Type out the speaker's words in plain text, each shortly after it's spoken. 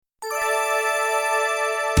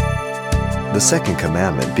The second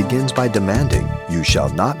commandment begins by demanding, "You shall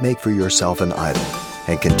not make for yourself an idol,"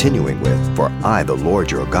 and continuing with, "For I, the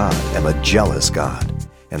Lord your God, am a jealous God."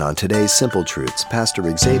 And on today's Simple Truths, Pastor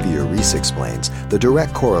Xavier Reese explains the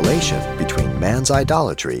direct correlation between man's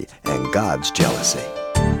idolatry and God's jealousy.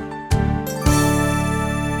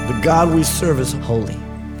 The God we serve is holy,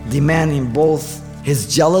 demanding both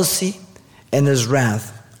his jealousy and his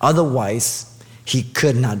wrath. Otherwise, he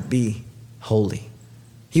could not be holy.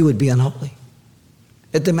 He would be unholy.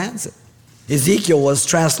 It demands it. Ezekiel was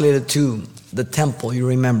translated to the temple. You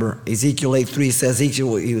remember, Ezekiel 8:3 says,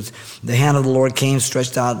 the hand of the Lord came,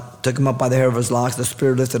 stretched out, took him up by the hair of his locks. The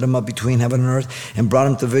Spirit lifted him up between heaven and earth and brought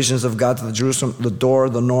him to visions of God to the Jerusalem, the door,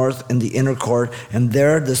 the north, and the inner court. And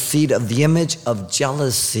there the seed of the image of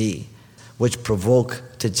jealousy, which provoke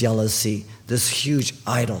to jealousy, this huge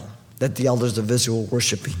idol that the elders of Israel were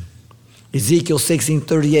worshiping. Ezekiel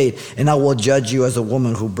 16:38, and I will judge you as a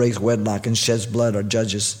woman who breaks wedlock and sheds blood are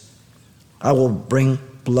judges. I will bring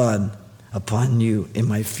blood upon you in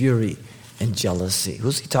my fury and jealousy.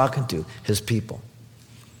 Who's he talking to? His people.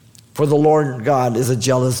 For the Lord God is a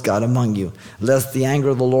jealous God among you, lest the anger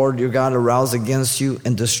of the Lord your God arouse against you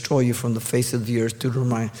and destroy you from the face of the earth.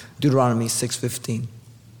 Deuteronomy 6:15.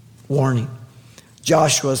 Warning.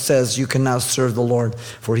 Joshua says you cannot serve the Lord,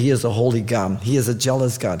 for he is a holy God. He is a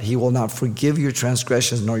jealous God. He will not forgive your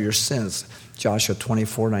transgressions nor your sins. Joshua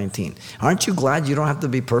 24:19. Aren't you glad you don't have to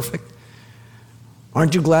be perfect?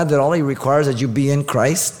 Aren't you glad that all he requires is that you be in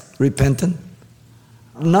Christ, repentant?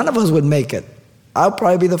 None of us would make it. I'll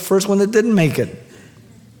probably be the first one that didn't make it.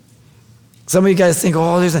 Some of you guys think,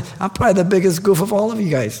 I'm probably the biggest goof of all of you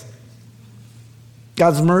guys.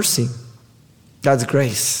 God's mercy, God's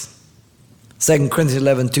grace. 2 Corinthians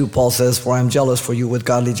 11:2, Paul says, for I am jealous for you with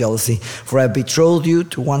godly jealousy, for I have betrothed you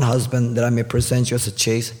to one husband that I may present you as a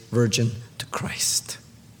chaste virgin to Christ.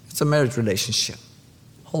 It's a marriage relationship.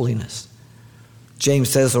 Holiness. James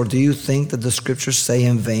says, or do you think that the scriptures say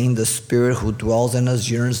in vain, the Spirit who dwells in us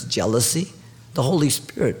yearns jealousy? The Holy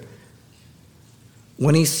Spirit.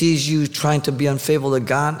 When he sees you trying to be unfaithful to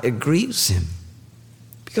God, it grieves him.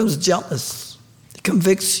 He becomes jealous. It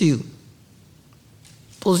convicts you.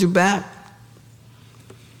 Pulls you back.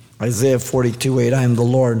 Isaiah 42:8, I am the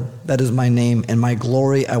Lord, that is my name, and my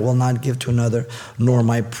glory I will not give to another, nor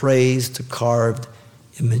my praise to carved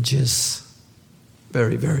images.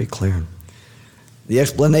 Very, very clear. The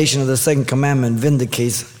explanation of the second commandment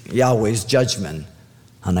vindicates Yahweh's judgment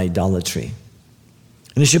on idolatry.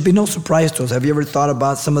 And it should be no surprise to us. Have you ever thought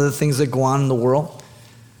about some of the things that go on in the world?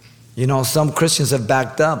 You know, some Christians have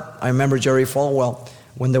backed up. I remember Jerry Falwell,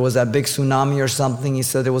 when there was that big tsunami or something, he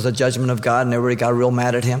said there was a judgment of God and everybody got real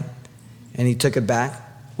mad at him. And he took it back.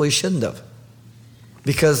 Well, he shouldn't have.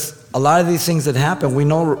 Because a lot of these things that happen, we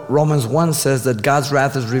know Romans 1 says that God's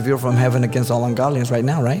wrath is revealed from heaven against all ungodliness right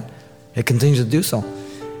now, right? It continues to do so.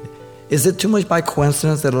 Is it too much by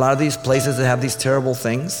coincidence that a lot of these places that have these terrible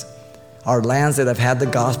things are lands that have had the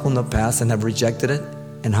gospel in the past and have rejected it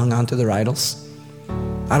and hung on to their idols?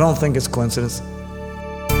 I don't think it's coincidence.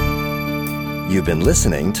 You've been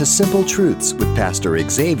listening to Simple Truths with Pastor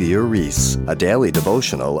Xavier Reese, a daily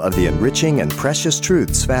devotional of the enriching and precious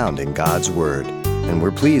truths found in God's Word. And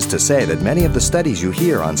we're pleased to say that many of the studies you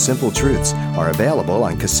hear on Simple Truths are available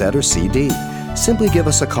on cassette or CD. Simply give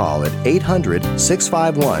us a call at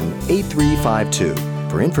 800-651-8352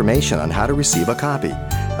 for information on how to receive a copy.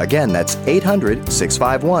 Again, that's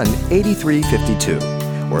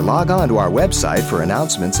 800-651-8352. Or log on to our website for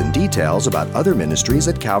announcements and details about other ministries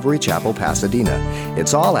at Calvary Chapel, Pasadena.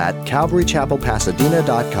 It's all at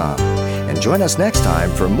calvarychapelpasadena.com. And join us next time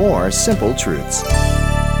for more Simple Truths.